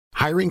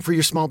Hiring for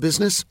your small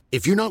business?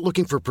 If you're not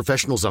looking for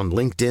professionals on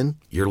LinkedIn,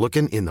 you're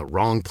looking in the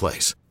wrong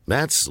place.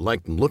 That's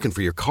like looking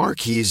for your car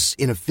keys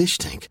in a fish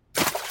tank.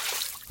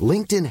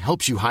 LinkedIn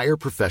helps you hire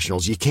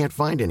professionals you can't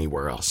find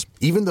anywhere else,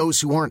 even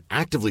those who aren't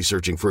actively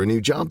searching for a new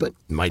job but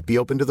might be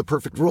open to the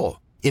perfect role.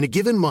 In a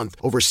given month,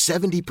 over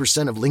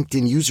 70% of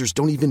LinkedIn users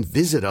don't even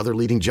visit other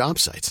leading job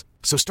sites.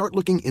 So start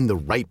looking in the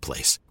right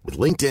place. With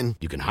LinkedIn,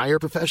 you can hire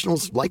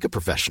professionals like a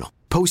professional.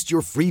 Post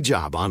your free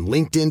job on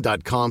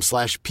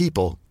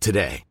linkedin.com/people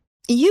today.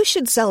 You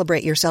should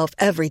celebrate yourself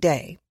every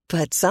day,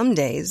 but some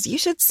days you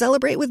should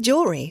celebrate with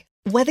jewelry.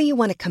 Whether you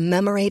want to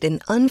commemorate an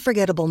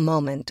unforgettable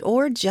moment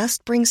or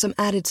just bring some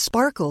added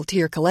sparkle to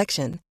your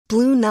collection,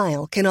 Blue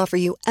Nile can offer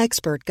you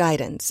expert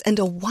guidance and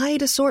a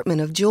wide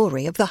assortment of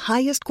jewelry of the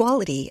highest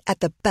quality at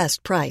the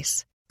best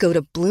price. Go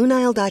to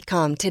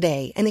BlueNile.com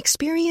today and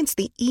experience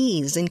the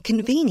ease and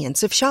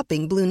convenience of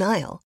shopping Blue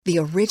Nile, the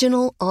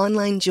original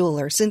online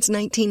jeweler since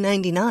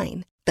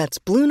 1999. That's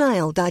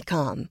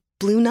BlueNile.com.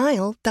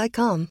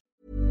 BlueNile.com.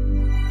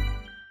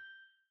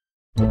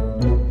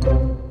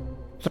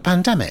 The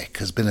pandemic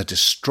has been a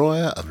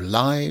destroyer of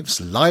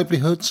lives,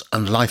 livelihoods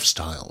and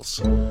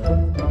lifestyles.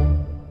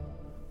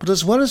 But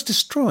as well as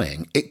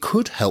destroying, it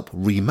could help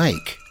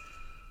remake.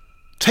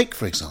 Take,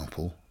 for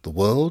example, the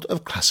world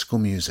of classical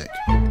music.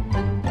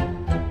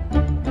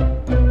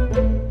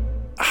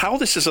 How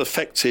this has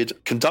affected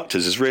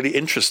conductors is really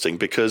interesting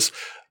because,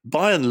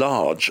 by and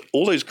large,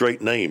 all those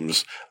great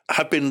names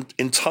have been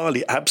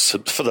entirely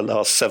absent for the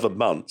last 7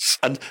 months,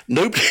 and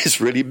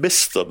nobody's really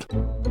missed them.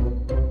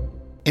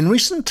 In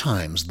recent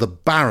times, the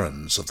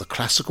barons of the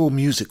classical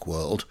music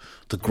world,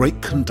 the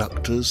great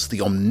conductors, the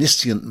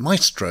omniscient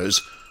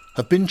maestros,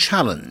 have been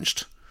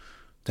challenged.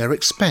 Their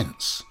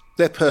expense,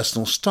 their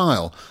personal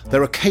style,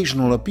 their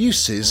occasional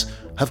abuses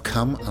have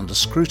come under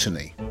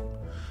scrutiny.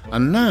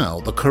 And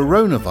now the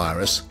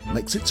coronavirus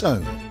makes its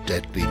own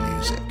deadly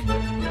music.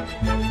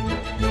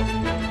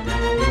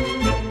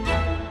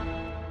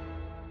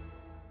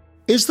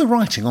 Is the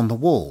writing on the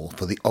wall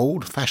for the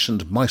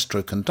old-fashioned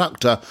maestro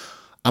conductor,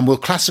 and will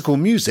classical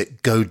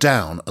music go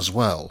down as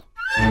well?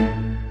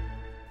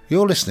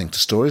 You're listening to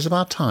Stories of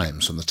Our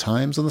Times from the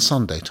Times and the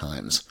Sunday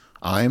Times.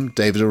 I'm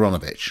David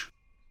Aronovich.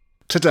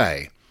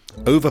 Today,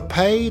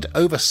 overpaid,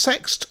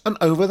 oversexed and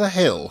over the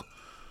hill.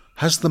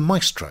 Has the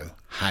maestro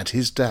had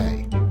his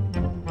day?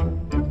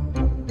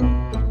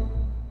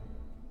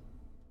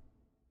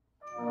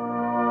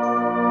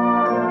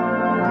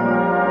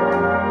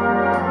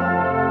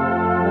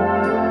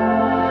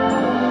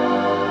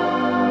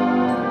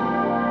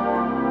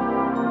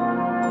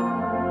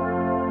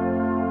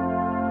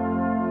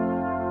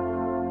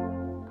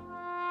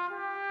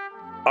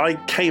 I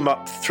came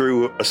up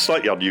through a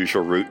slightly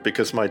unusual route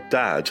because my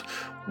dad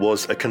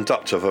was a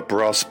conductor of a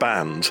brass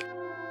band.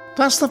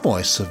 That's the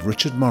voice of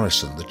Richard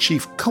Morrison, the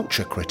chief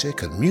culture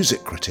critic and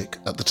music critic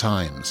at the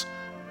Times.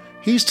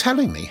 He's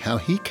telling me how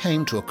he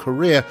came to a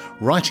career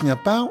writing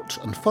about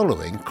and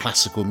following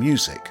classical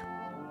music.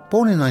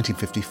 Born in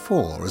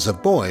 1954, as a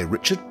boy,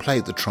 Richard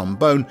played the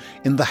trombone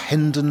in the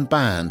Hendon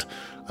Band,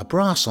 a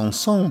brass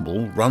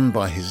ensemble run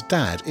by his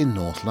dad in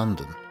North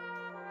London.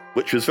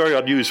 Which was very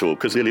unusual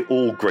because nearly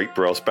all great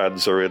brass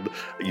bands are in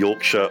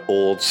Yorkshire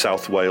or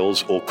South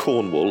Wales or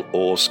Cornwall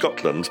or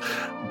Scotland.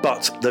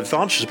 But the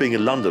advantage of being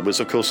in London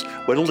was, of course,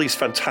 when all these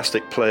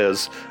fantastic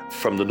players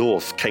from the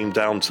north came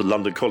down to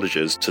London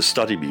colleges to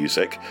study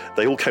music,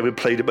 they all came and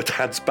played in my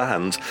dad's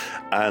band.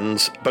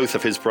 And both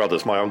of his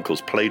brothers, my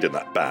uncles, played in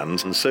that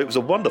band. And so it was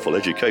a wonderful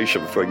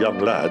education for a young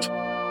lad.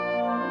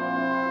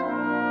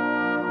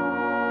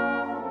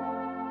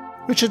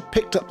 Richard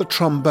picked up the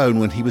trombone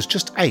when he was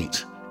just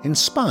 8,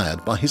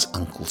 inspired by his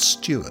uncle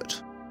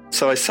Stuart.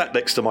 So I sat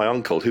next to my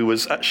uncle, who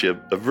was actually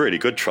a really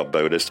good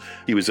trombonist.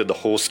 He was in the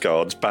Horse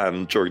Guards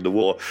band during the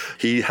war.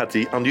 He had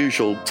the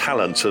unusual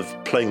talent of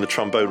playing the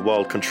trombone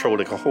while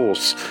controlling a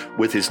horse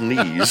with his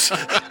knees.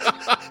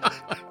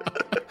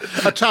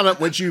 A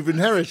talent which you've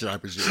inherited, I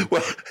presume.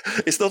 Well,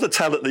 it's not a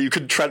talent that you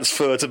can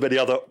transfer to many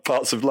other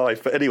parts of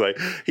life. But anyway,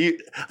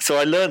 so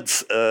I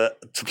learnt to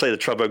play the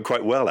trombone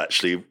quite well,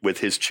 actually, with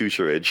his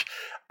tutorage.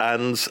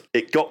 And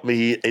it got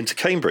me into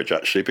Cambridge,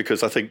 actually,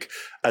 because I think,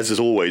 as is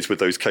always with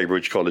those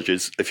Cambridge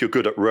colleges, if you're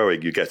good at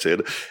rowing, you get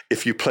in.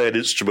 If you play an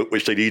instrument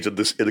which they need in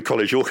the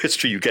college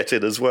orchestra, you get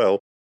in as well.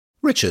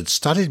 Richard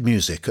studied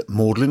music at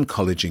Magdalen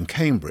College in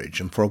Cambridge,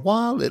 and for a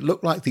while it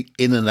looked like the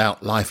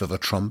in-and-out life of a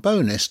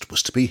trombonist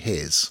was to be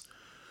his.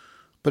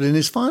 But in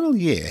his final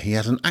year, he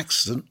had an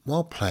accident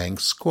while playing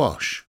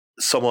squash.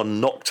 Someone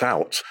knocked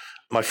out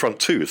my front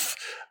tooth,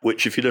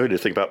 which, if you know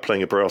anything about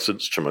playing a brass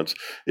instrument,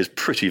 is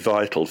pretty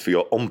vital for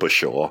your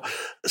embouchure.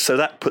 So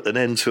that put an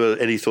end to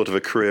any thought of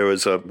a career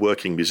as a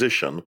working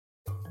musician.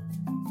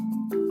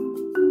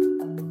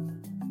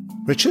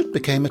 Richard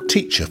became a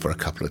teacher for a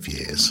couple of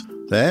years.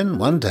 Then,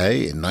 one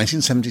day in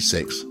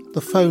 1976,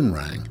 the phone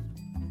rang.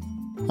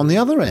 On the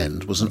other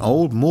end was an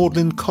old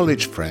Magdalen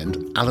College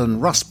friend, Alan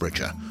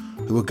Rusbridger,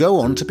 who would go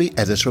on to be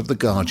editor of the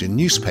Guardian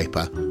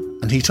newspaper,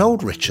 and he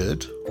told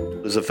Richard,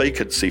 "There's was a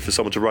vacancy for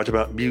someone to write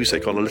about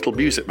music on a little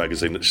music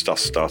magazine that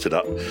just started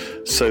up.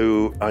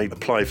 So I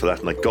applied for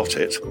that and I got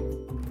it.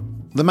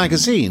 The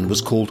magazine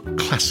was called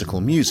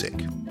Classical Music.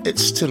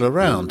 It's still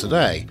around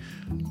today.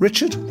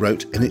 Richard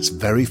wrote in its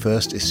very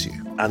first issue.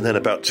 And then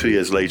about 2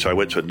 years later, I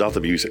went to another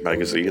music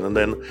magazine, and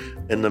then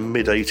in the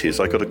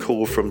mid-'80s, I got a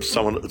call from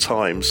someone at the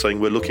time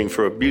saying, we're looking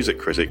for a music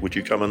critic, would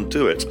you come and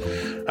do it?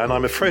 And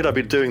I'm afraid I've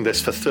been doing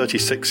this for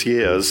 36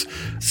 years,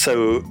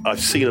 so I've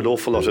seen an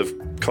awful lot of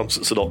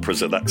concerts and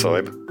operas at that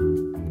time.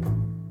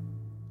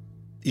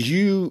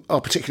 You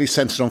are particularly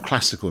centred on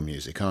classical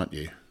music, aren't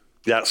you?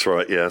 That's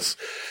right, yes.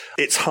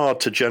 It's hard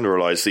to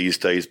generalise these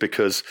days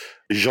because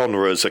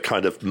genres are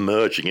kind of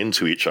merging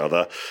into each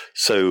other.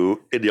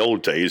 So in the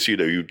old days,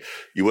 you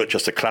weren't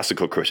just a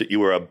classical critic, you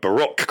were a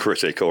Baroque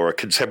critic or a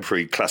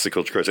contemporary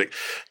classical critic.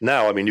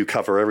 Now, you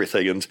cover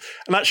everything. And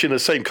actually in the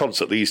same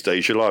concert these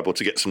days, you're liable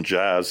to get some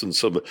jazz and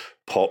some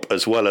pop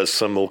as well as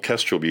some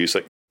orchestral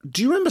music.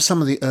 Do you remember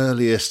some of the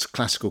earliest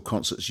classical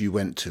concerts you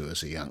went to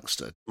as a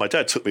youngster? My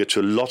dad took me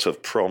to a lot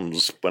of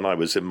proms when I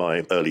was in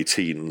my early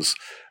teens.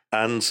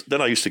 And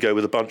then I used to go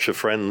with a bunch of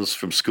friends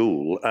from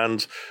school,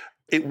 and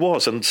it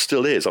was and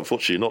still is,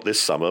 unfortunately not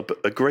this summer, but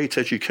a great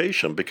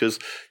education because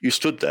you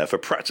stood there for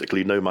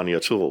practically no money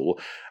at all.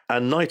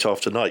 And night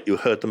after night, you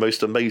heard the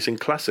most amazing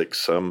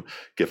classics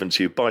given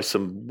to you by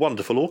some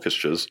wonderful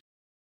orchestras.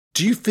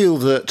 Do you feel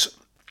that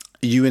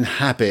you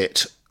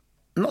inhabit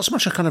not so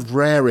much a kind of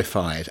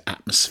rarefied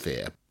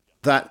atmosphere,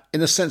 that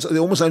in a sense, the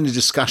almost only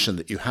discussion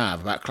that you have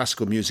about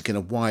classical music in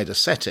a wider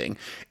setting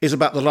is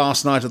about the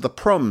last night of the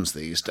proms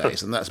these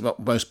days, and that's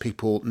what most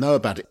people know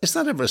about it. Is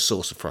that ever a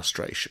source of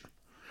frustration?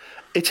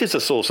 It is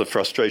a source of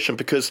frustration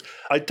because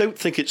I don't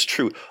think it's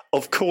true.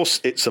 Of course,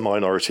 it's a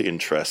minority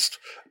interest,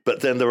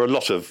 but then there are a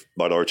lot of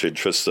minority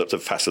interests that are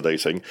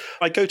fascinating.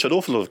 I go to an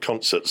awful lot of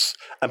concerts,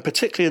 and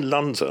particularly in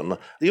London,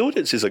 the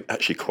audiences are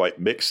actually quite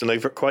mixed and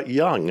they're quite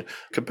young.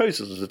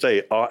 Composers of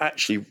today are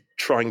actually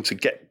trying to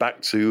get back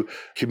to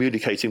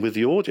communicating with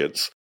the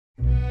audience.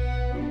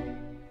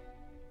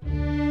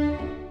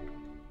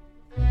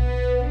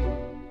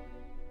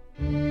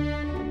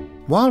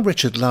 While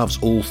Richard loves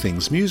all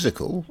things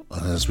musical,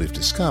 and as we've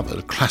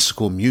discovered,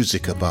 classical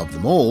music above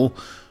them all,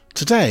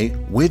 today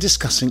we're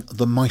discussing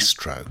the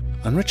maestro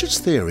and Richard's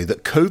theory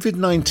that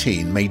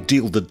COVID-19 may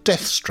deal the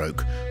death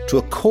stroke to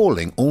a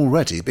calling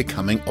already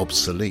becoming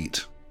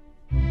obsolete.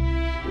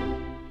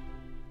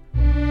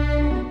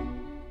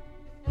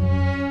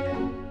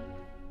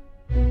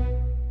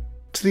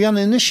 To the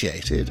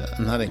uninitiated,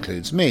 and that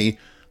includes me,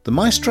 the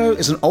maestro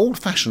is an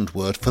old-fashioned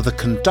word for the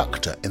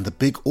conductor in the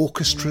big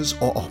orchestras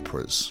or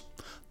operas,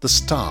 the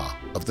star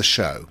of the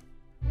show.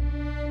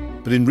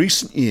 But in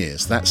recent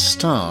years, that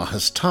star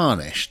has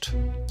tarnished.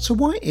 So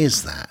why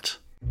is that?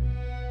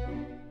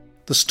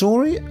 The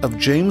story of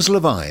James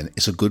Levine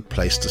is a good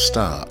place to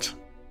start.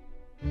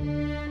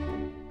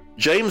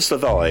 James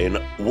Levine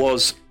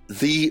was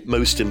the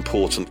most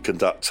important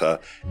conductor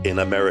in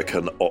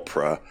American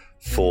opera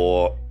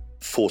for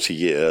 40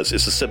 years.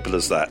 It's as simple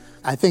as that.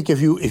 I think if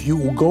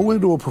you go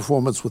into a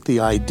performance with the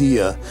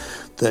idea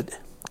that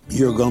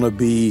you're going to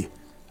be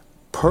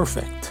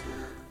perfect,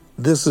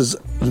 this is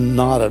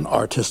not an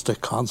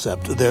artistic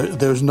concept.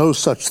 There's no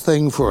such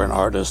thing for an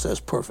artist as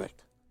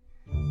perfect.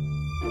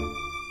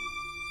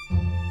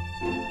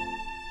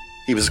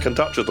 He was a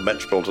conductor of the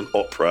Metropolitan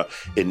Opera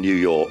in New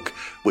York,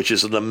 which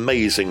is an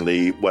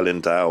amazingly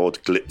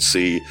well-endowed,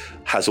 glitzy,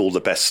 has all the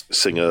best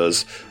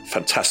singers,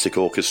 fantastic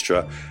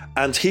orchestra.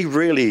 And he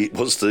really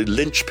was the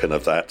linchpin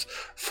of that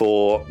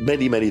for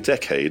many, many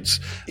decades.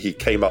 He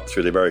came up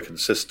through the American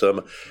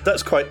system.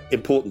 That's quite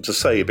important to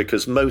say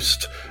because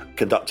most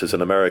conductors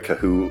in America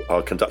who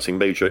are conducting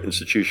major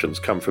institutions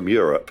come from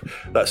Europe.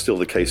 That's still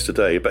the case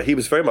today. But he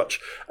was very much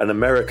an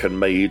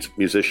American-made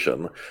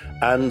musician.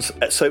 And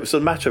so it was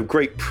a matter of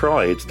great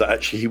pride that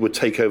actually he would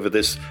take over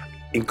this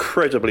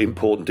incredibly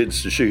important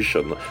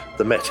institution,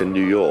 the Met in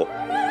New York.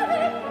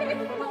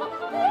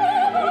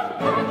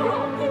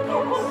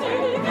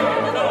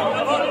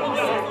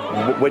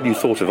 When you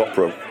thought of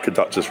opera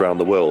conductors around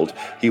the world,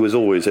 he was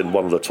always in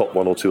one of the top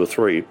one or two or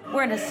three.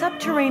 We're in a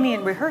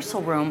subterranean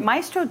rehearsal room.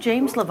 Maestro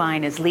James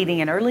Levine is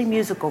leading an early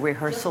musical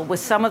rehearsal with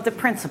some of the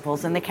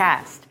principals in the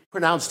cast.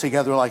 Pronounced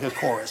together like a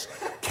chorus.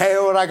 Que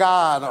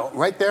oregano,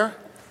 right there.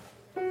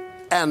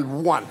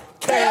 And one.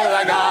 Que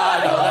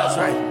oregano, that's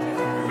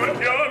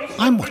right.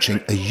 I'm watching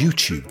a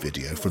YouTube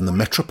video from the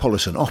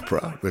Metropolitan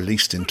Opera,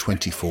 released in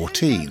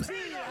 2014.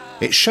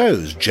 It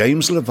shows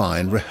James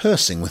Levine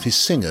rehearsing with his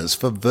singers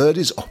for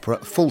Verdi's opera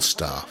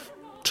Falstaff.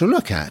 To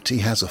look at, he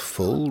has a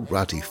full,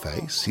 ruddy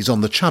face, he's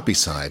on the chubby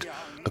side,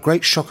 a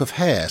great shock of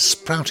hair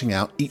sprouting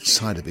out each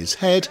side of his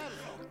head,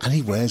 and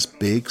he wears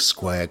big,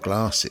 square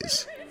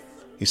glasses.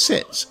 He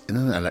sits in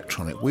an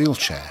electronic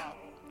wheelchair.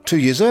 2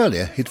 years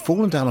earlier, he'd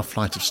fallen down a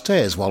flight of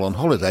stairs while on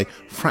holiday,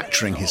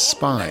 fracturing his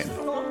spine.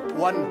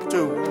 1,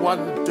 2,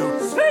 1,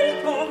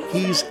 2.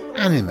 He's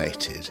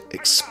animated,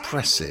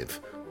 expressive,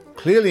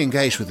 clearly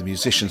engaged with the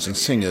musicians and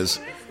singers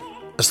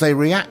as they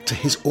react to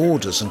his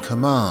orders and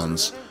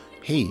commands.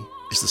 He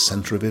is the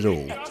centre of it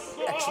all.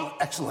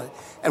 Excellent.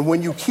 And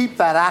when you keep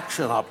that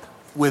action up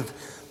with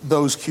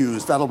those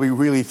cues, that'll be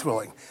really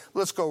thrilling.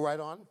 Let's go right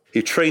on.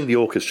 He trained the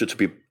orchestra to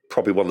be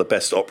probably one of the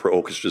best opera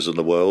orchestras in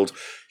the world.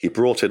 He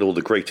brought in all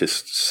the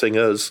greatest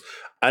singers,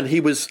 and he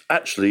was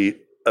actually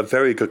a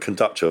very good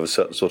conductor of a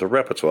certain sort of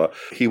repertoire.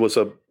 He was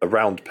a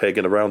round peg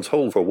in a round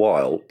hole for a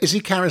while. Is he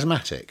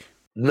charismatic?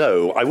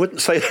 No, I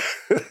wouldn't say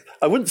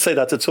I wouldn't say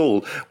that at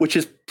all, which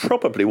is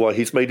probably why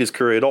he's made his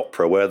career in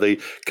opera, where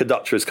the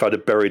conductor is kind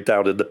of buried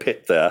down in the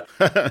pit there.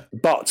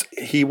 But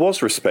he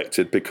was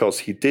respected because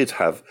he did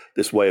have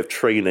this way of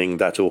training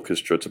that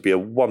orchestra to be a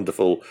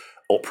wonderful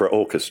opera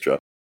orchestra.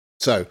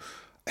 So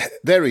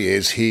there he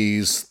is.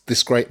 He's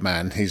this great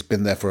man. He's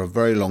been there for a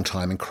very long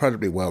time,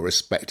 incredibly well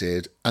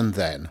respected. And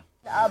then...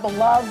 A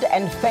beloved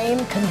and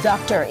famed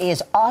conductor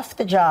is off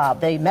the job.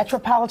 The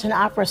Metropolitan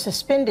Opera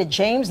suspended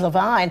James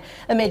Levine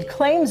amid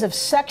claims of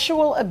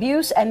sexual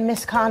abuse and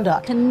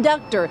misconduct.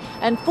 Conductor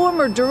and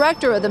former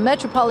director of the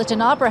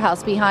Metropolitan Opera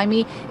House behind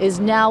me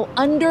is now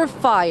under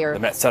fire. The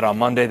Met said on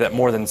Monday that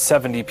more than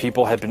 70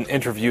 people had been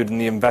interviewed in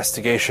the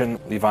investigation.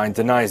 Levine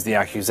denies the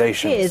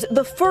accusations. Is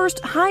the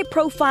first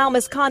high-profile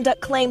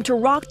misconduct claim to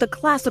rock the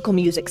classical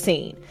music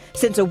scene,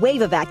 since a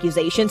wave of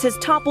accusations has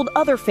toppled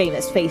other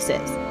famous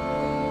faces.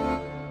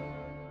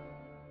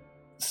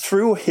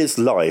 Through his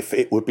life,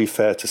 it would be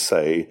fair to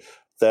say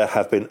there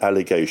have been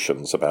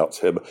allegations about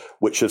him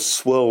which have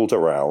swirled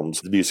around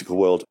the musical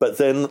world. But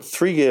then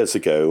 3 years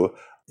ago,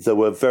 there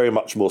were very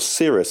much more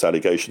serious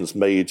allegations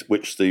made,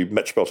 which the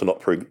Metropolitan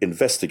Opera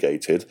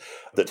investigated,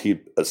 that he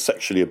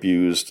sexually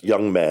abused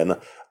young men,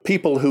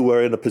 people who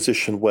were in a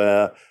position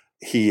where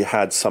he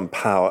had some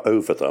power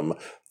over them.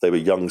 They were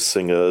young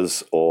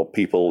singers or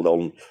people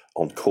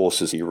on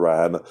courses he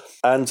ran.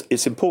 And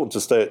it's important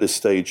to say at this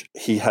stage,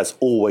 he has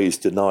always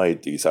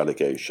denied these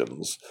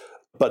allegations.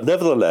 But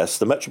nevertheless,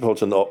 the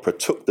Metropolitan Opera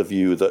took the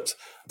view that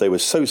they were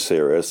so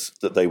serious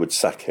that they would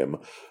sack him.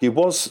 He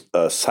was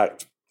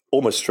sacked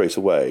almost straight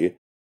away.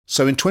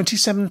 So in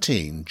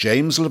 2017,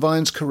 James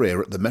Levine's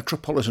career at the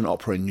Metropolitan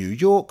Opera in New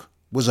York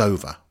was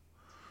over.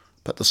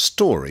 But the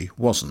story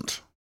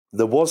wasn't.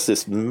 There was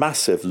this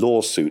massive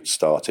lawsuit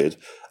started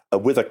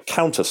with a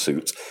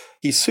countersuit.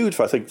 He sued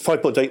for, I think,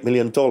 $5.8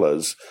 million.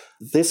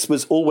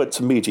 This all went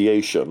to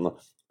mediation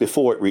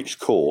before it reached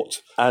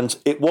court, and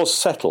it was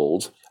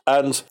settled.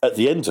 And at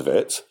the end of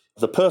it,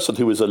 the person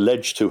who was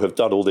alleged to have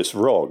done all this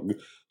wrong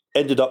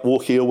ended up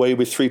walking away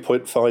with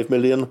 $3.5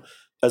 million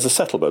as a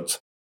settlement.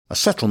 A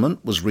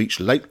settlement was reached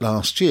late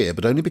last year,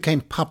 but only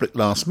became public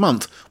last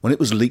month when it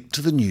was leaked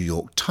to the New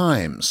York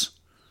Times.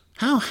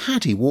 How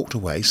had he walked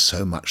away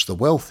so much the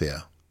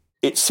wealthier?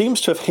 It seems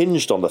to have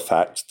hinged on the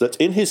fact that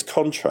in his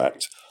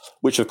contract,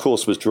 which of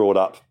course was drawn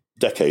up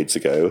decades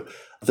ago,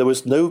 there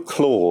was no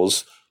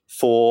clause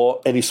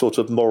for any sort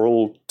of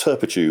moral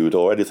turpitude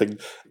or anything.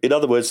 In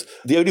other words,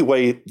 the only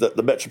way that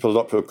the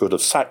Metropolitan Opera could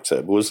have sacked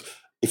him was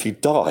if he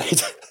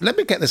died. Let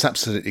me get this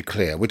absolutely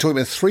clear. We're talking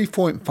about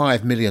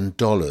 $3.5 million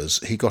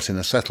he got in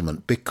a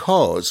settlement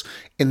because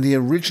in the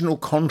original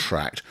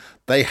contract,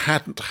 they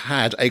hadn't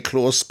had a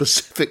clause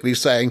specifically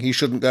saying he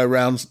shouldn't go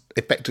around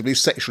effectively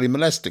sexually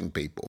molesting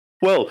people.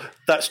 Well,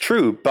 that's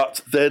true.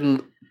 But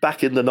then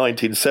back in the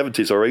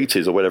 1970s or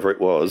 80s or whatever it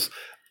was,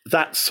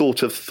 that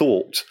sort of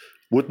thought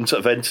wouldn't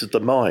have entered the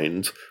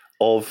mind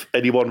of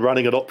anyone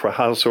running an opera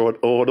house or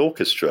an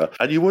orchestra.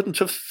 And you wouldn't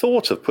have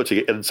thought of putting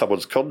it in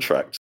someone's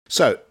contract.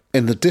 So,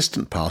 in the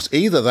distant past,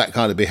 either that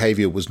kind of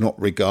behaviour was not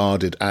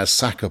regarded as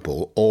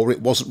sackable or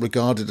it wasn't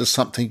regarded as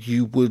something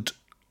you would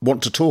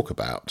want to talk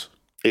about.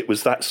 It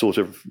was that sort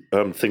of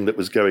thing that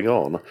was going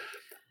on.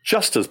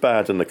 Just as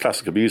bad in the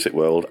classical music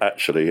world,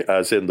 actually,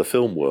 as in the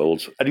film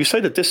world. And you say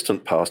the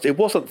distant past, it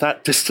wasn't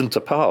that distant a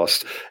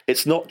past.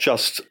 It's not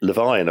just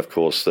Levine, of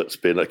course, that's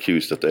been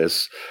accused of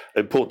this.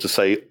 Important to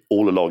say,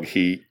 all along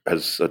he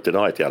has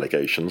denied the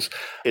allegations.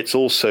 It's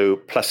also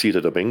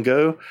Placido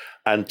Domingo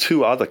and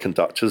two other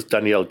conductors,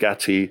 Daniel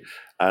Gatti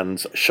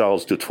and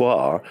Charles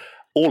Dutoit,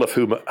 all of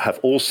whom have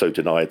also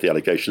denied the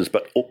allegations,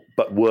 but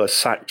were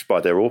sacked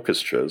by their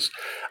orchestras.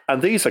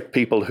 And these are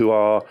people who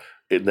are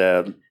in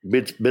their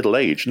middle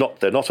age.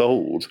 They're not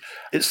old.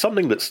 It's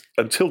something that's,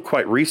 until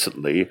quite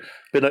recently,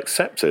 been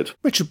accepted.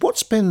 Richard,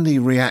 what's been the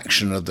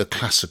reaction of the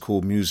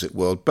classical music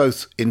world,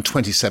 both in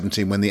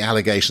 2017 when the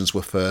allegations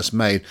were first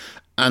made,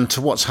 and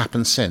to what's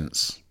happened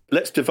since?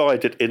 Let's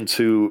divide it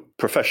into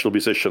professional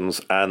musicians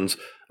and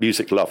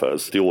music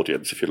lovers, the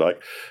audience, if you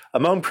like.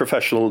 Among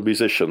professional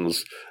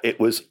musicians, it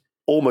was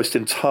almost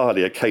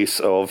entirely a case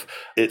of,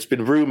 it's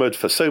been rumoured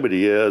for so many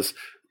years,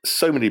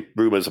 so many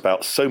rumours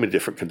about so many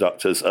different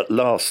conductors. At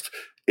last,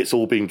 it's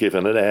all been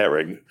given an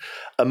airing.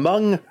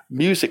 Among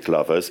music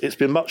lovers, it's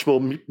been much more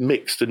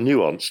mixed and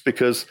nuanced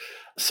because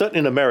certainly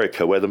in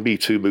America, where the Me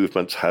Too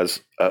movement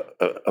has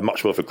a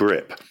much more of a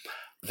grip,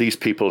 these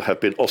people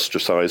have been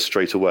ostracised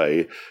straight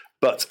away.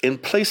 But in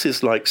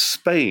places like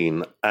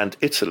Spain and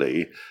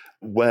Italy,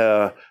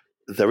 where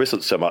there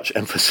isn't so much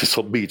emphasis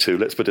on Me Too,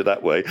 let's put it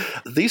that way,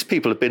 these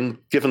people have been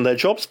given their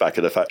jobs back.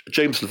 In fact,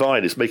 James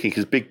Levine is making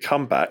his big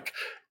comeback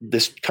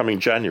this coming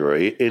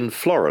January in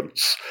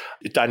Florence.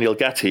 Daniel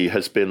Gatti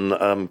has been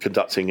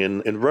conducting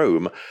in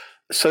Rome.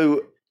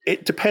 So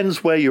it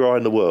depends where you are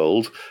in the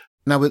world.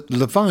 Now, with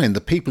Levine,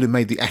 the people who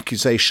made the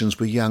accusations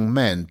were young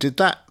men. Did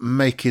that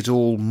make it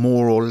all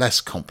more or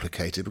less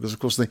complicated? Because, of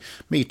course, the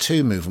Me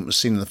Too movement was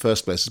seen in the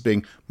first place as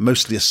being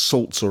mostly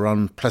assaults or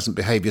unpleasant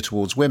behaviour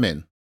towards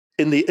women.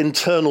 In the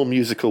internal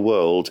musical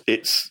world,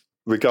 it's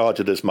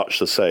regarded as much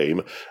the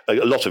same. A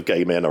lot of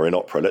gay men are in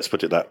opera, let's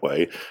put it that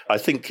way. I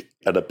think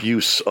an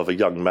abuse of a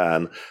young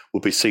man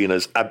would be seen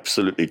as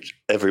absolutely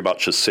every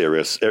bit as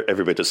serious.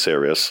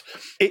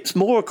 It's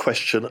more a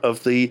question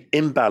of the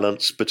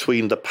imbalance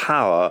between the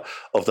power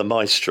of the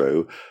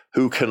maestro,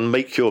 who can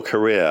make your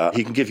career.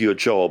 He can give you a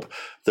job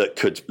that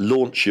could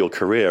launch your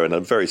career in a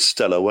very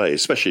stellar way,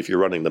 especially if you're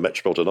running the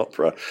Metropolitan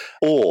Opera,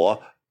 or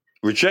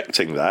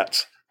rejecting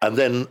that and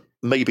then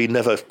maybe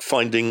never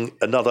finding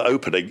another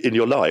opening in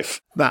your life.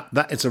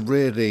 That is a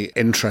really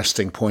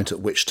interesting point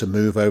at which to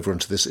move over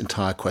into this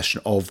entire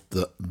question of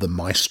the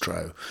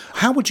maestro.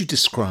 How would you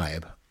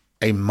describe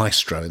a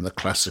maestro in the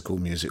classical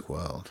music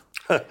world?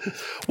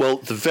 Well,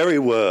 the very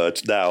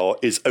word now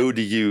is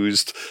only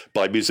used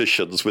by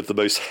musicians with the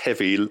most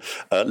heavy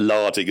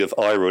larding of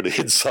irony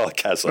and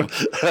sarcasm.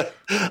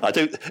 I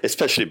don't,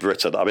 especially in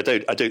Britain. I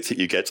don't think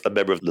you get a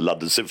member of the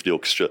London Symphony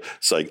Orchestra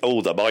saying,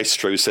 "Oh, the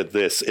maestro said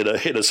this" in a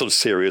sort of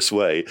serious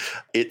way.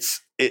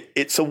 It's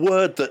a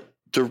word that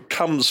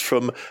comes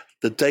from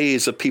the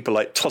days of people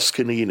like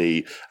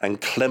Toscanini and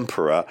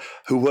Klemperer,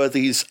 who were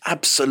these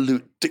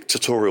absolute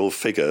dictatorial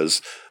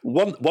figures,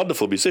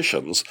 wonderful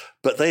musicians,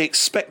 but they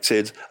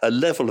expected a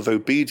level of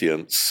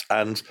obedience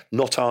and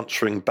not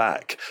answering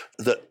back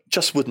that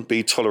just wouldn't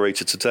be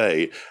tolerated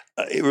today.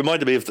 It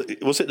reminded me of,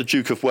 was it the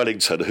Duke of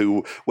Wellington,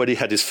 who, when he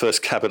had his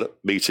first cabinet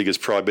meeting as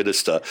Prime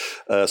Minister,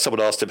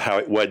 someone asked him how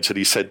it went, and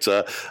he said,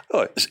 "Oh,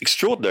 it's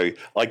extraordinary.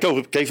 I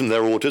gave them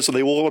their orders, and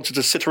they all wanted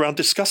to sit around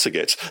discussing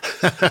it."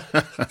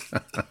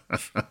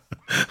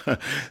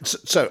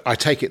 So I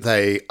take it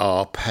they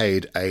are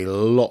paid a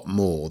lot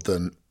more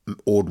than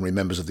ordinary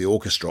members of the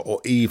orchestra, or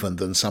even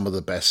than some of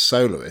the best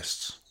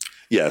soloists.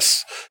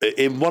 Yes.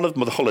 In one of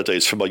my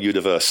holidays from my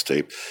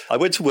university, I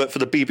went to work for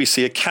the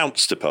BBC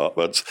Accounts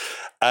Department,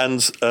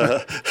 and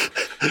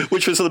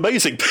which was an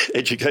amazing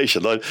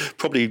education. I'm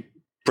probably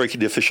breaking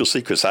the Official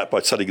Secrets Act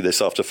by telling you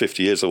this after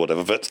 50 years or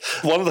whatever, but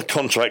one of the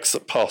contracts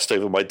that passed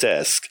over my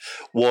desk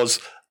was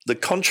the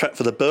contract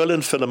for the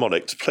Berlin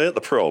Philharmonic to play at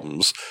the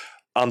Proms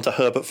under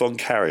Herbert von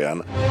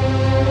Karajan.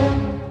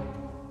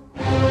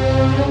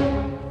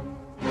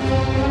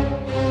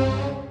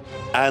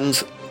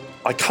 And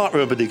I can't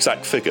remember the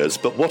exact figures,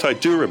 but what I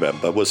do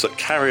remember was that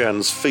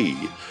Karajan's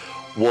fee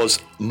was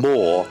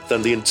more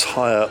than the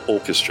entire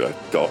orchestra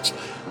got.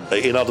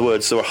 In other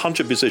words, there were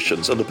 100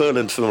 musicians, and the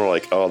Berlin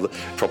Philharmonic are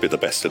probably the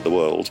best in the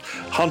world,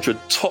 100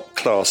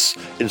 top-class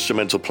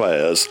instrumental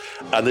players,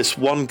 and this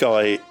one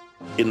guy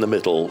in the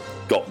middle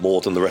got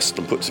more than the rest of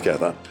them put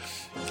together.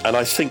 And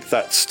I think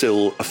that's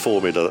still a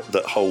formula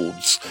that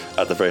holds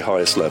at the very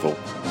highest level.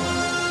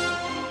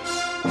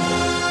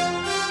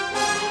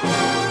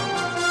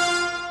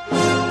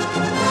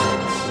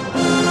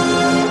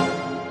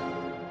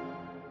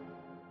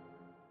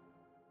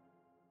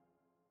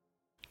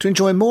 To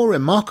enjoy more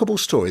remarkable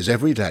stories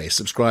every day,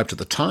 subscribe to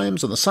The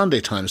Times and The Sunday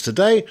Times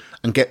today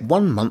and get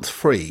 1 month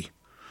free.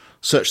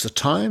 Search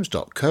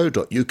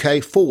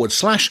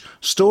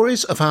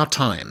thetimes.co.uk/stories of our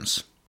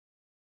times.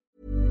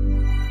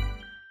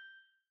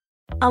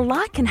 A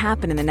lot can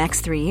happen in the next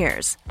 3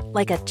 years.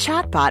 Like a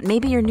chatbot may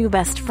be your new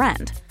best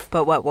friend.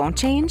 But what won't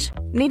change?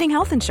 Needing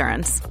health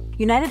insurance.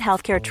 United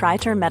Healthcare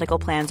Tri-Term Medical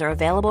Plans are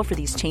available for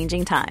these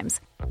changing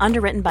times.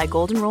 Underwritten by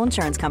Golden Rule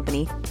Insurance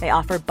Company, they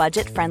offer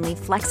budget-friendly,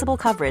 flexible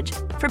coverage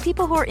for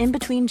people who are in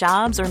between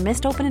jobs or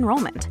missed open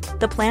enrollment.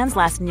 The plans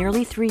last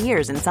nearly 3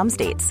 years in some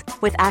states,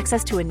 with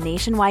access to a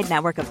nationwide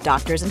network of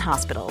doctors and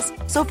hospitals.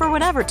 So for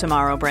whatever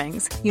tomorrow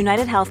brings,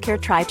 United Healthcare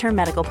Tri-Term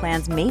Medical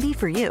Plans may be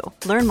for you.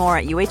 Learn more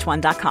at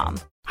uh1.com.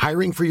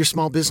 Hiring for your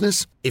small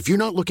business? If you're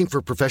not looking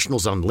for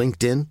professionals on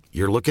LinkedIn,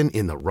 you're looking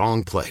in the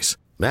wrong place.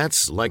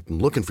 That's like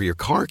looking for your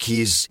car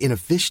keys in a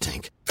fish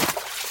tank.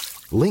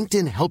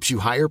 LinkedIn helps you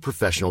hire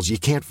professionals you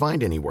can't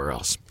find anywhere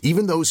else,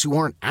 even those who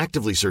aren't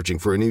actively searching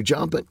for a new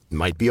job but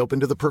might be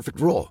open to the perfect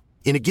role.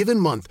 In a given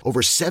month,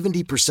 over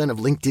 70% of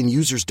LinkedIn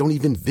users don't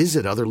even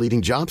visit other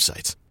leading job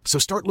sites. So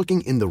start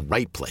looking in the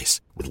right place.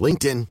 With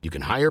LinkedIn, you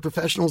can hire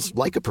professionals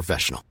like a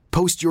professional.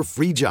 Post your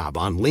free job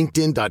on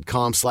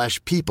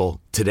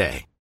linkedin.com/people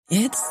today.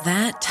 It's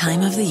that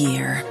time of the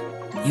year.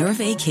 Your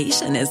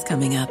vacation is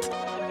coming up.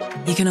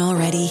 You can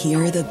already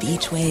hear the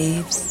beach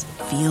waves,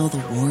 feel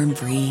the warm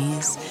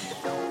breeze,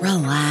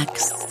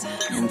 relax,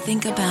 and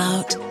think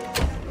about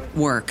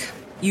work.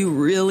 You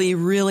really,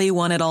 really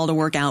want it all to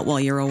work out while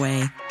you're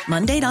away.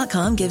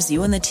 Monday.com gives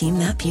you and the team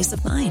that peace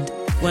of mind.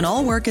 When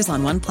all work is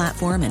on one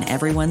platform and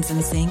everyone's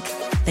in sync,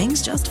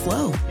 things just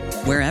flow.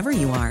 Wherever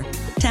you are,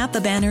 tap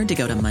the banner to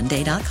go to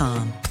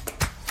Monday.com.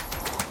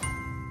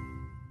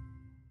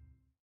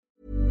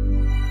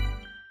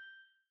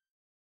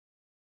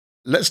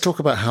 Let's talk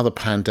about how the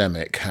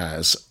pandemic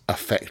has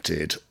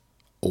affected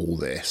all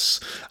this.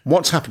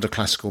 What's happened to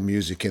classical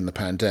music in the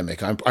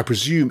pandemic? I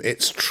presume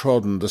it's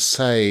trodden the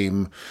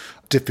same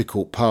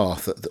difficult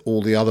path that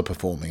all the other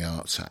performing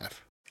arts have.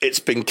 It's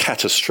been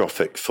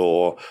catastrophic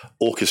for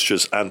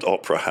orchestras and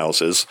opera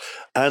houses.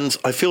 And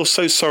I feel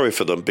so sorry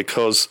for them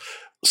because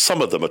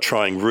some of them are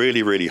trying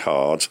really, really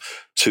hard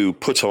to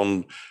put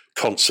on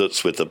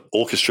concerts with the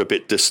orchestra a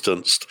bit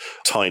distanced,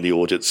 tiny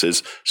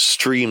audiences,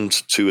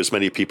 streamed to as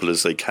many people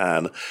as they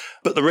can.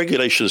 But the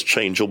regulations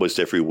change almost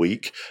every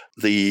week.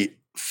 The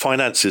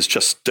finances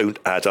just don't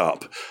add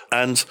up.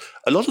 And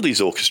a lot of these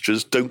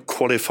orchestras don't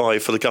qualify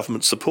for the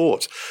government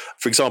support.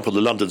 For example, the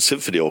London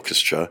Symphony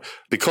Orchestra,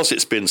 because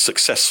it's been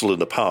successful in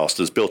the past,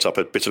 has built up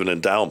a bit of an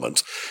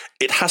endowment,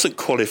 it hasn't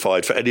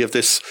qualified for any of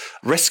this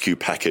rescue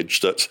package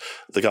that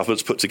the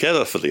government's put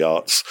together for the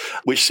arts,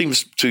 which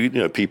seems to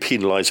be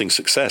penalising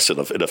success in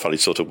a funny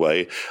sort of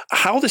way.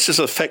 How this has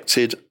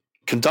affected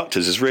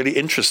conductors is really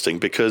interesting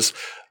because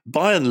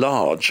by and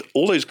large,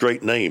 all those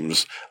great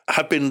names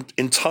have been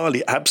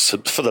entirely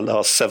absent for the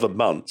last 7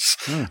 months,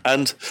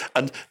 and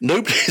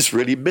nobody's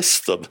really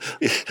missed them.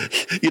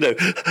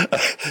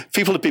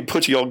 People have been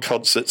putting on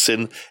concerts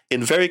in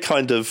very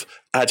kind of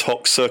ad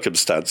hoc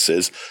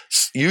circumstances.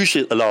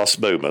 Usually at the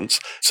last moment,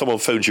 someone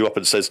phones you up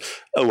and says,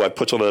 "Oh, I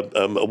put on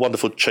a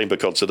wonderful chamber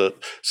concert at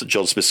St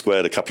John Smith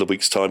Square in a couple of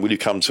weeks' time. Will you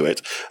come to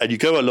it?" And you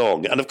go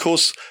along, and of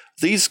course,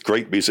 these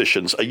great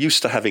musicians are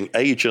used to having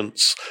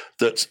agents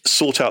that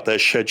sort out their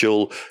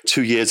schedule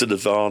 2 years in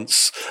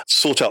advance,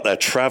 sort out their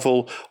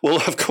travel. Well,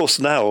 of course,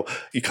 now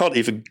you can't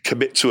even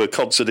commit to a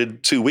concert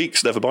in 2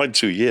 weeks, never mind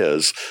 2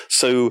 years.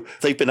 So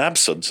they've been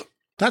absent.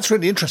 That's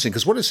really interesting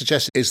because what it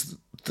suggests is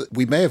that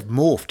we may have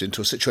morphed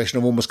into a situation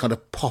of almost kind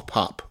of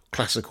pop-up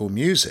classical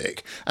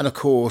music. And of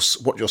course,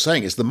 what you're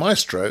saying is the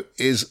maestro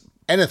is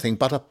anything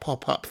but a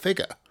pop-up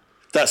figure.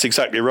 That's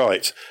exactly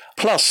right.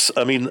 Plus,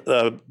 I mean,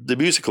 the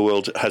musical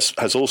world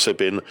has also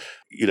been,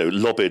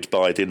 lobbied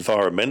by the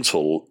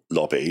environmental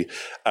lobby,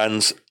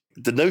 and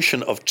the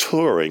notion of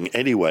touring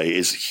anyway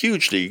is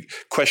hugely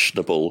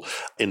questionable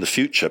in the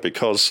future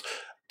because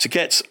to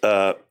get,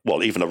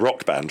 even a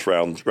rock band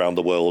round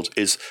the world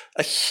is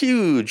a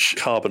huge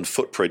carbon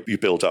footprint you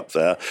build up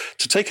there.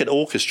 To take an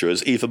orchestra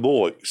is even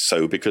more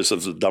so because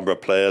of the number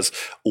of players,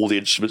 all the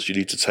instruments you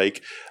need to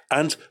take.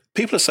 And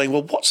people are saying,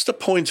 well, what's the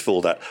point of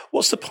all that?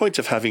 What's the point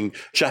of having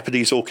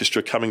Japanese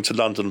orchestra coming to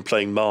London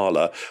playing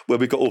Mahler, where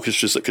we've got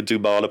orchestras that can do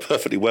Mahler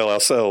perfectly well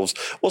ourselves?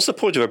 What's the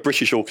point of a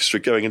British orchestra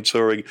going and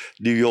touring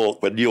New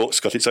York when New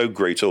York's got its own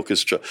great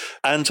orchestra?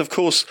 And of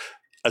course,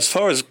 as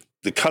far as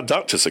the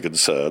conductors are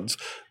concerned,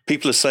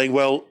 people are saying,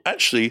 well,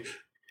 actually,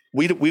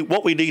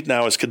 what we need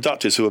now is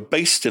conductors who are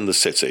based in the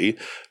city,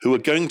 who are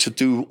going to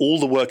do all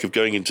the work of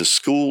going into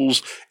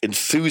schools,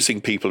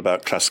 enthusing people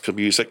about classical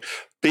music,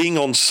 being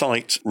on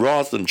site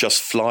rather than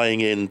just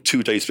flying in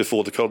 2 days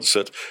before the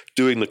concert,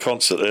 doing the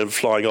concert and then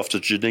flying off to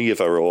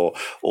Geneva or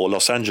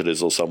Los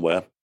Angeles or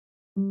somewhere.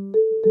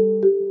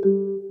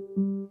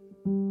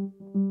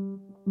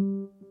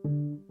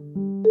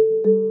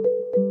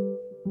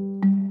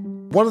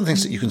 One of the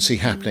things that you can see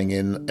happening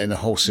in a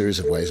whole series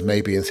of ways,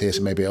 maybe in theatre,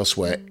 maybe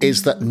elsewhere,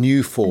 is that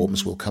new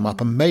forms will come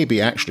up and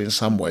maybe actually in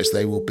some ways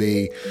they will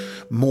be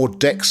more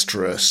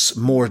dexterous,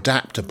 more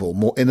adaptable,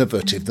 more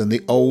innovative than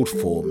the old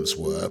forms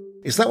were.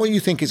 Is that what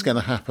you think is going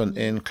to happen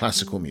in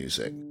classical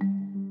music?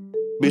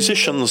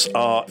 Musicians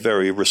are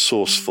very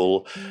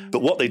resourceful,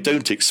 but what they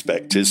don't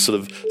expect is sort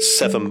of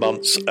 7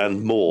 months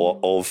and more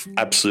of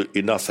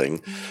absolutely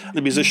nothing.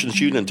 The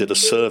Musicians' Union did a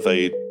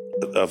survey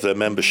of their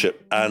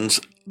membership, and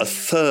a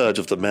third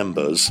of the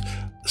members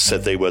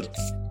said they were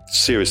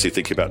seriously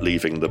thinking about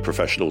leaving the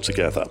profession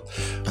altogether.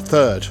 A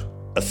third?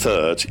 A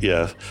third,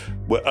 yeah.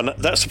 Well, and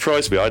that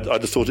surprised me. I'd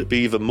have thought it'd be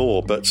even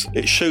more, but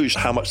it shows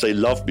how much they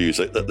love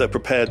music, that they're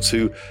prepared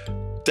to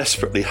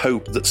desperately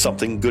hope that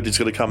something good is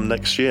going to come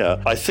next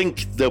year. I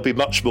think there'll be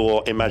much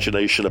more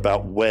imagination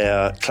about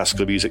where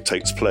classical music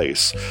takes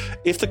place.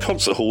 If the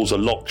concert halls are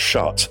locked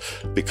shut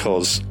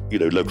because,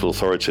 local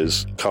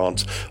authorities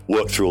can't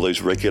work through all those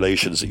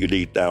regulations that you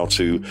need now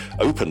to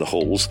open the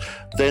halls,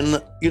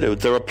 then,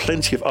 there are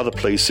plenty of other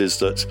places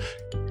that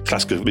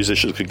classical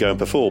musicians can go and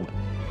perform.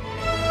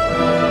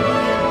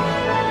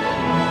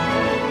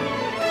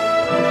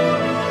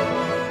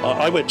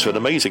 I went to an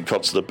amazing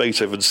concert of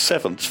Beethoven's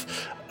 7th,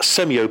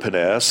 semi-open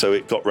air, so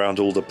it got round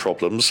all the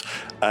problems.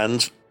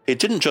 And it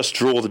didn't just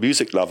draw the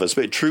music lovers,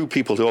 but it drew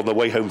people who were on their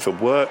way home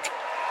from work.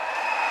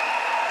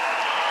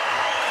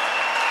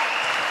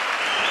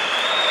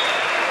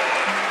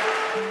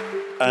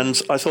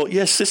 And I thought,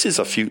 yes, this is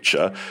a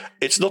future.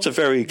 It's not a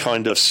very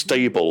kind of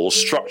stable or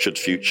structured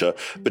future,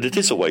 but it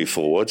is a way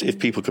forward if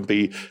people can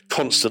be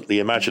constantly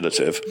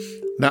imaginative.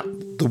 Now,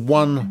 the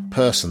one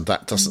person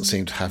that doesn't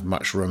seem to have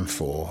much room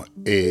for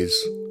is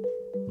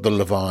the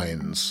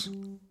Levines.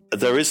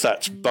 There is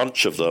that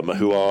bunch of them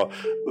who are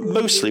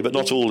mostly, but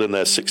not all, in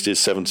their 60s,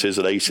 70s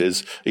and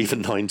 80s,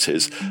 even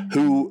 90s,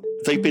 who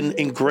they've been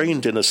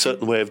ingrained in a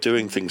certain way of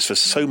doing things for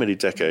so many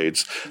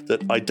decades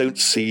that I don't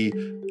see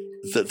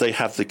that they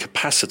have the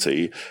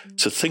capacity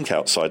to think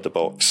outside the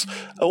box,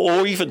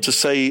 or even to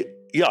say,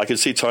 yeah, I can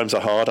see times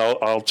are hard,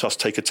 I'll just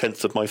take a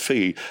tenth of my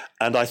fee.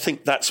 And I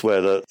think that's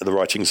where the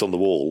writing's on the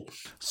wall.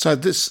 So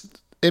this,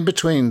 in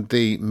between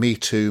the Me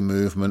Too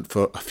movement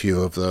for a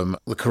few of them,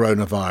 the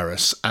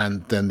coronavirus,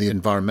 and then the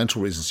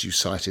environmental reasons you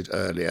cited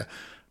earlier,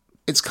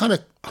 it's kind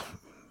of,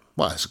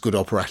 well, it's a good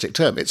operatic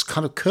term, it's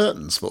kind of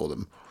curtains for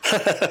them.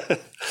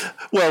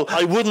 Well,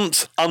 I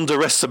wouldn't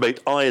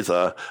underestimate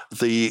either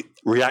the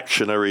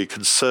reactionary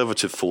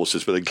conservative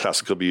forces within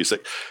classical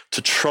music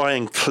to try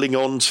and cling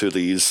on to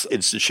these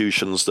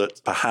institutions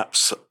that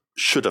perhaps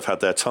should have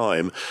had their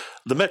time.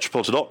 The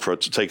Metropolitan Opera,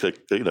 to take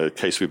a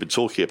case we've been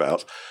talking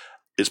about,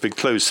 it's been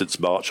closed since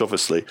March,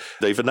 obviously.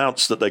 They've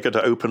announced that they're going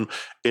to open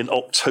in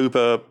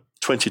October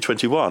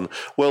 2021.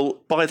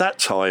 Well, by that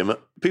time,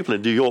 people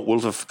in New York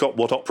will have forgot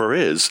what opera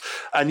is.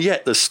 And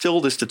yet there's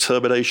still this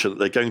determination that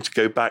they're going to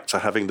go back to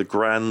having the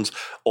grand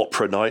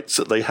opera nights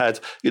that they had,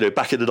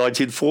 back in the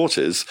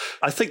 1940s.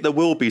 I think there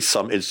will be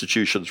some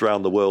institutions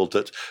around the world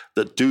that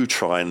do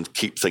try and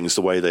keep things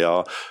the way they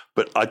are.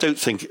 But I don't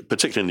think,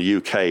 particularly in the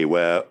UK,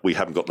 where we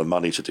haven't got the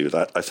money to do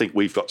that, I think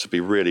we've got to be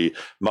really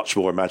much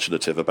more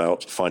imaginative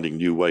about finding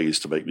new ways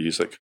to make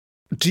music.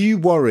 Do you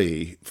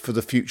worry for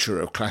the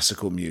future of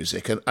classical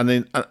music?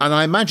 And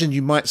I imagine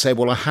you might say,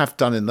 well, I have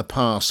done in the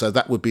past, so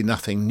that would be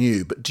nothing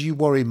new. But do you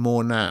worry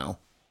more now?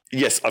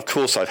 Yes, of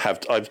course I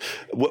have.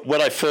 When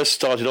I first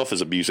started off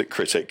as a music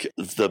critic,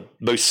 the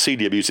most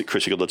senior music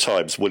critic on the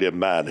Times, William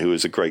Mann, who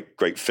is a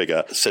great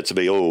figure, said to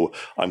me, "Oh,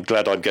 I'm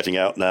glad I'm getting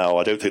out now.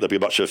 I don't think there'll be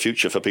much of a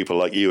future for people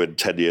like you in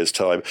 10 years'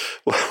 time."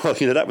 Well,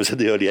 that was in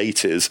the early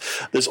 80s.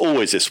 There's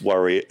always this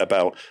worry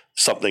about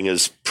something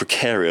as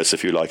precarious,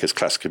 if you like, as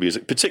classical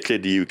music, particularly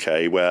in the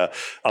UK, where,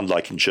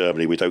 unlike in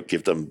Germany, we don't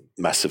give them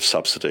massive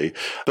subsidy.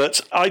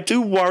 But I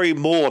do worry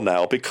more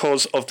now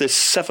because of this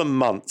 7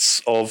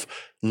 months of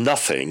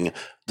nothing,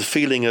 the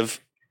feeling of,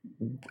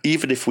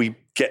 even if we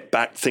get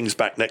things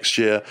back next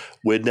year,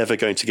 we're never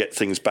going to get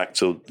things back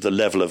to the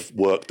level of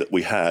work that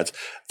we had.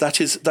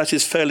 That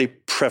is fairly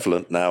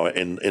prevalent now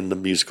in the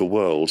musical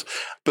world.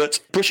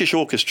 But British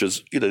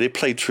orchestras, they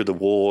played through the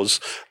wars,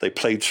 they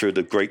played through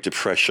the Great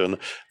Depression.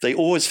 They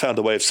always found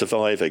a way of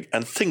surviving,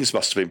 and things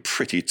must have been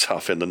pretty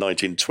tough in the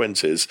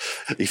 1920s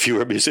if you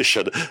were a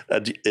musician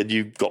and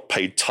you got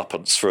paid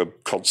tuppence for a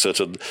concert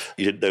and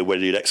you didn't know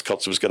when your next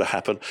concert was going to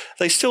happen.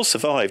 They still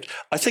survived.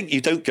 I think you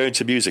don't go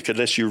into music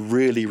unless you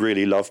really,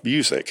 really love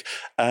music.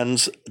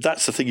 And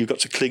that's the thing you've got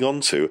to cling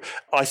on to.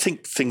 I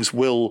think things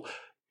will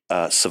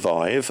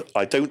survive.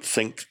 I don't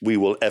think we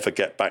will ever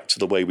get back to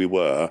the way we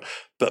were,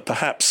 but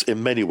perhaps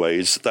in many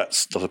ways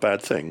that's not a bad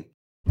thing.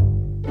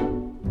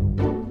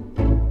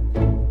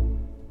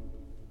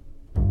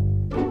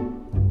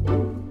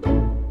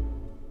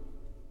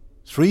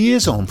 Three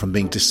years on from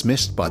being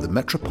dismissed by the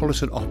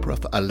Metropolitan Opera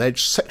for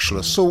alleged sexual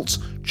assaults,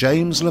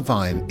 James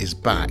Levine is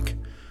back.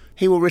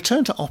 He will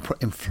return to opera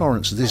in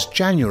Florence this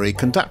January,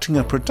 conducting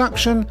a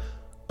production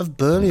of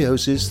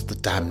Berlioz's The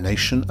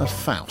Damnation of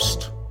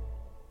Faust.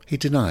 He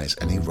denies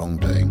any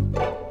wrongdoing.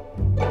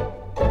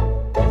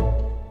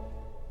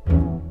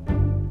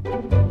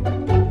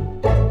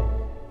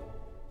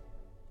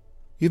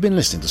 You've been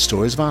listening to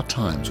Stories of Our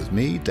Times with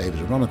me,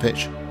 David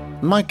Aronovich,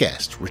 and my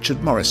guest,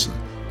 Richard Morrison,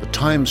 the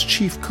Times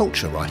chief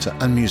culture writer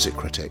and music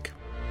critic.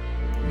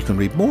 You can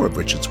read more of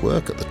Richard's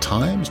work at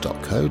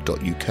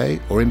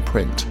thetimes.co.uk or in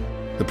print.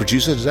 The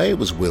producer today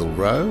was Will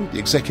Rowe. The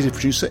executive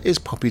producer is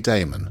Poppy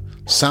Damon.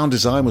 Sound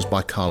design was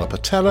by Carla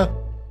Patella.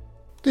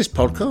 This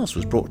podcast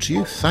was brought to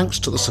you thanks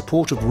to the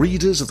support of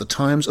readers of The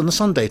Times and The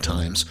Sunday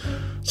Times.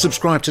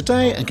 Subscribe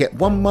today and get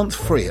 1 month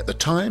free at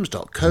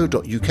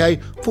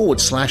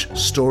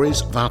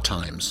thetimes.co.uk/stories of our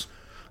times.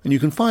 And you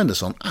can find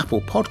us on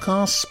Apple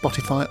Podcasts,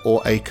 Spotify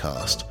or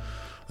Acast.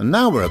 And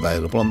now we're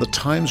available on the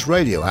Times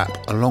Radio app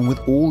along with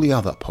all the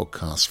other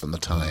podcasts from The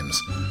Times.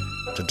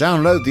 To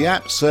download the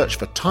app, search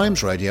for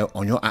Times Radio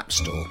on your app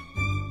store.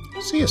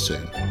 See you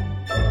soon.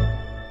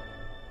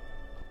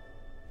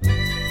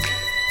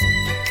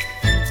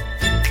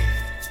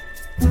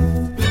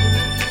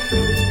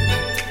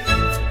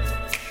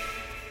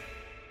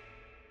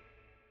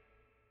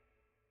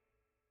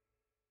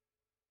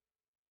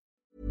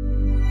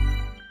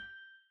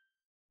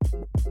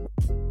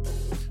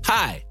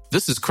 Hi,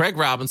 this is Craig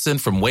Robinson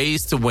from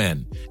Ways to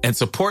Win, and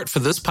support for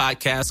this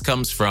podcast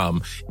comes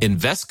from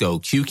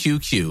Invesco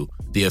QQQ,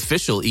 the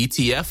official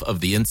ETF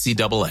of the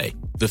NCAA.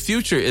 The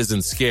future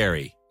isn't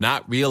scary.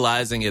 Not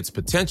realizing its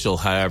potential,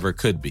 however,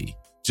 could be.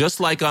 Just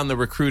like on the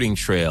recruiting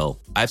trail,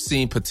 I've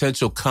seen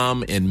potential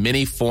come in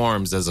many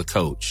forms as a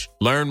coach.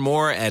 Learn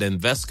more at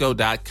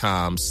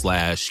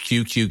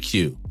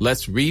Invesco.com/QQQ.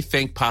 Let's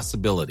rethink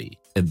possibility.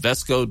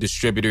 Invesco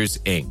Distributors,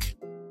 Inc.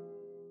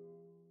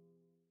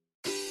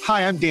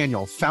 Hi, I'm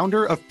Daniel,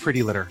 founder of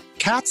Pretty Litter.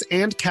 Cats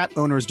and cat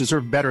owners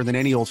deserve better than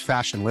any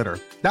old-fashioned litter.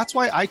 That's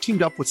why I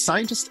teamed up with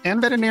scientists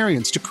and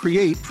veterinarians to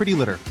create Pretty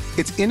Litter.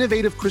 Its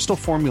innovative crystal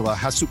formula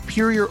has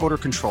superior odor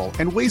control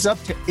and weighs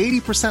up to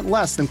 80%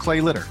 less than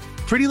clay litter.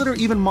 Pretty Litter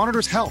even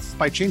monitors health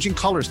by changing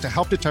colors to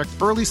help detect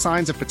early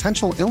signs of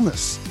potential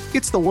illness.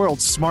 It's the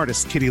world's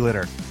smartest kitty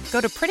litter. Go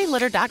to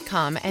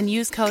prettylitter.com and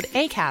use code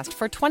ACAST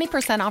for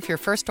 20% off your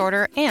first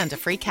order and a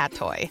free cat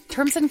toy.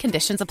 Terms and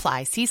conditions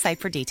apply. See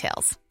site for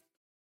details.